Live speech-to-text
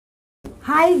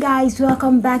Hi guys,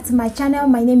 welcome back to my channel.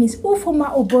 My name is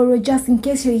Ufoma Oboro. Just in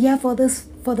case you're here for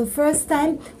the first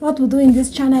time, what we do in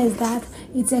this channel is that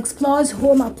it explores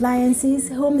home appliances,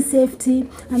 home safety,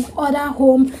 and other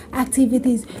home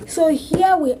activities. So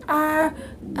here we are.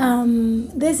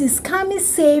 This is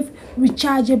Kamisafe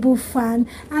rechargeable fan,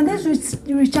 and this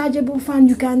rechargeable fan,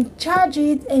 you can charge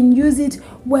it and use it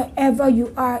wherever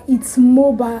you are. It's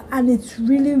mobile and it's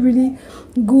really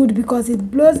good because it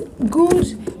blows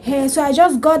good air. So I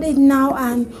just got it now,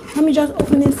 and let me just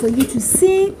open it for you to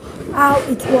see how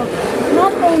it works.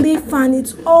 Not only fan,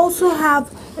 it also have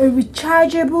a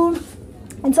rechargeable.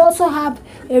 It also have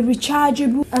a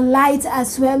rechargeable light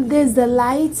as well. There's the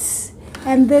lights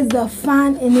and there's the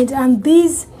fan in it, and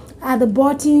these are the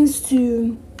buttons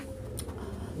to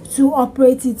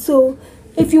operate it. So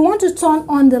if you want to turn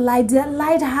on the light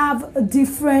have a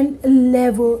different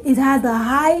level. It has the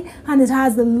high and it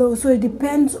has the low, so it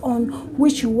depends on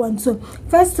which you want. So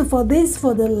first of all, this is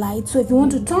for the light. So if you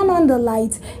want to turn on the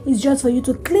light, it's just for you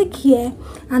to click here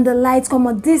and the lights come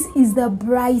on. This is the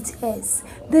brightest.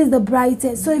 This is the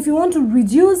brightest. So if you want to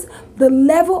reduce the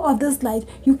level of this light,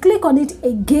 you click on it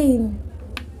again,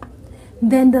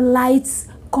 then the lights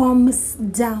comes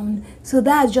down. So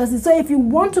that's just it. So if you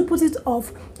want to put it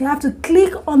off, you have to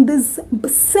click on this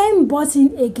same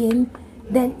button again,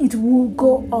 then it will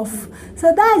go off.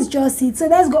 So that's just it. So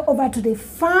let's go over to the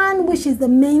fan, which is the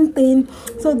main thing.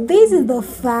 So this is the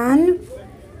fan.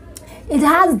 It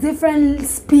has different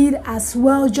speed as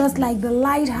well, just like the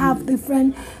light have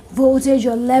different voltage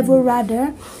or level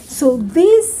rather. So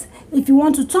this, if you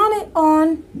want to turn it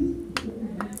on,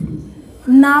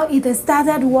 now it has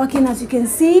started working. As you can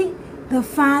see, the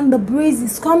fan, the breeze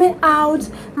is coming out,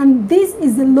 and this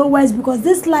is the lowest because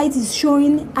this light is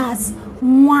showing as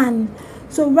 1.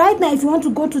 So right now, if you want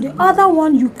to go to the other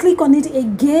one, you click on it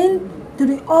again to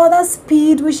the other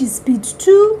speed, which is speed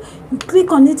 2. You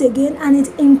click on it again and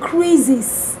it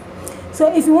increases.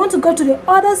 So if you want to go to the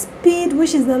other speed,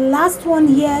 which is the last one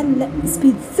here,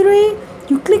 speed 3,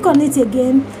 you click on it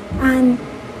again, and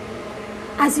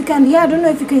as you can hear, I don't know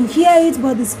if you can hear it,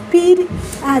 but the speed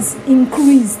has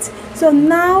increased. So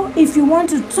now if you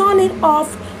want to turn it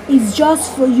off, it's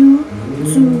just for you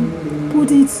to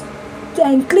put it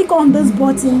and click on this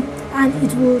button and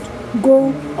it will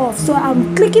go off. So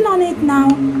I'm clicking on it now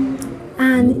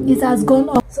and it has gone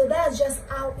off. So that's just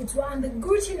how it works. And the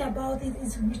good thing about it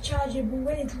is rechargeable.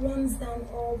 When it runs down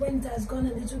or when it has gone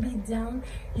a little bit down,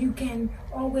 you can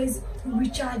always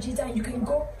recharge it and you can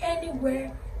go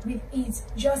anywhere with it,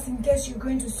 just in case you're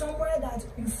going to somewhere that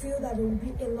you feel that there will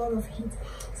be a lot of heat.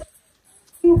 So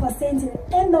thank you for staying to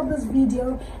the end of this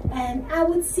video, and I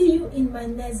will see you in my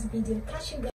next video. Catch you guys.